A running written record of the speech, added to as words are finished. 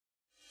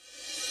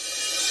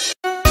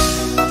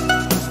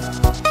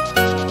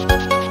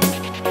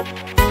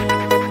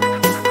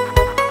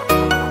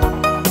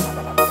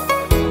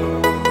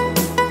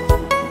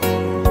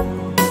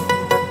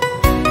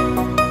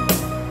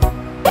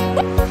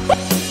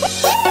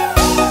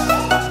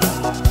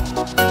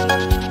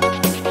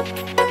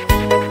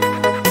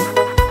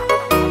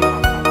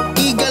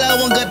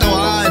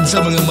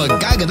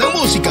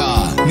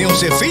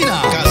Josefina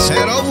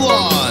Casero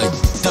One,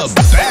 the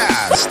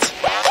best.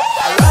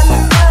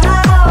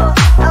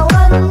 I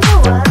wonder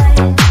why.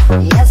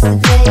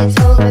 Yesterday you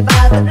told me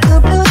about the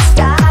blue, blue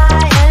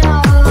sky, and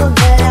all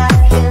that I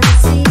can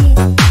see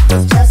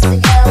is just a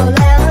yellow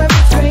lemon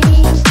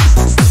tree.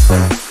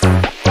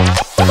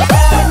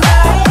 Turning my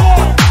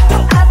head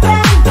up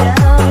and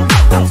down,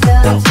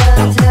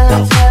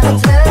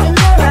 turning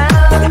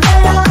around,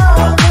 and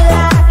all that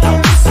I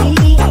can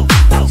see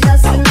is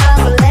just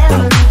another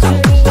lemon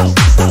tree.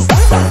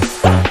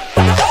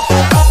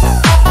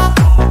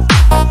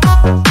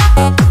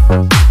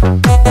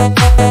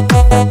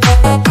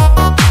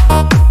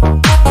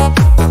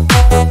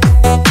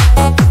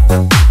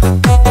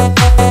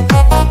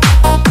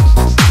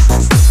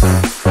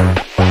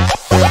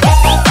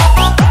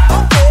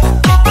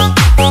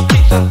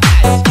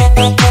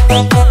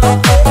 Oh,